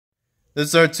This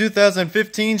is our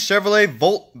 2015 Chevrolet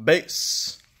Volt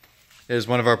Base. It is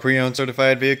one of our pre-owned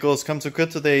certified vehicles. Comes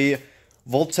equipped with a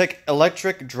Voltec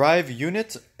electric drive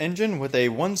unit engine with a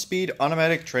 1-speed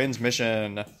automatic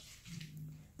transmission.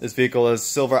 This vehicle is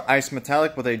silver ice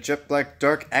metallic with a jet black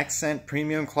dark accent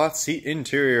premium cloth seat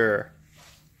interior.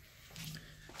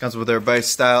 Comes with their Vice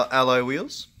style alloy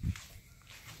wheels.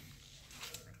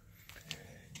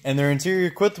 And their interior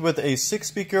equipped with a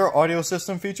 6-speaker audio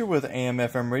system feature with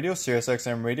AM/FM radio,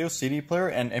 Sirius/XM radio, CD player,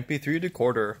 and MP3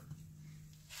 decoder.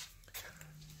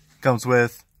 Comes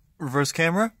with reverse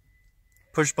camera,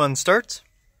 push button start,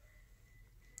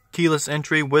 keyless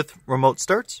entry with remote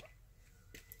start,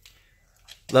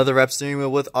 leather wrapped steering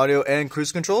wheel with audio and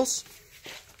cruise controls.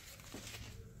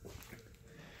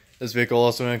 This vehicle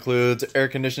also includes air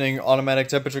conditioning, automatic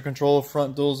temperature control,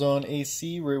 front dual zone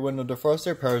AC, rear window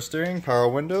defroster, power steering, power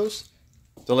windows,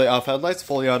 delay off headlights,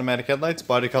 fully automatic headlights,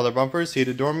 body color bumpers,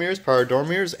 heated door mirrors, power door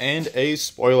mirrors, and a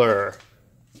spoiler.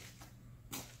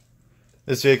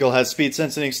 This vehicle has speed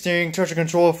sensitive steering, traction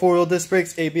control, 4-wheel disc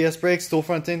brakes, ABS brakes, dual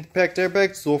front impact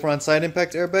airbags, dual front side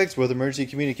impact airbags with emergency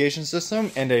communication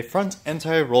system, and a front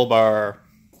anti-roll bar.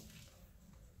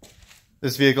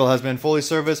 This vehicle has been fully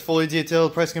serviced, fully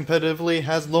detailed, priced competitively,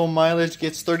 has low mileage,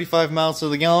 gets 35 miles to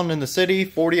the gallon in the city,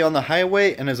 40 on the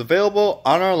highway, and is available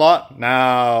on our lot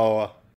now.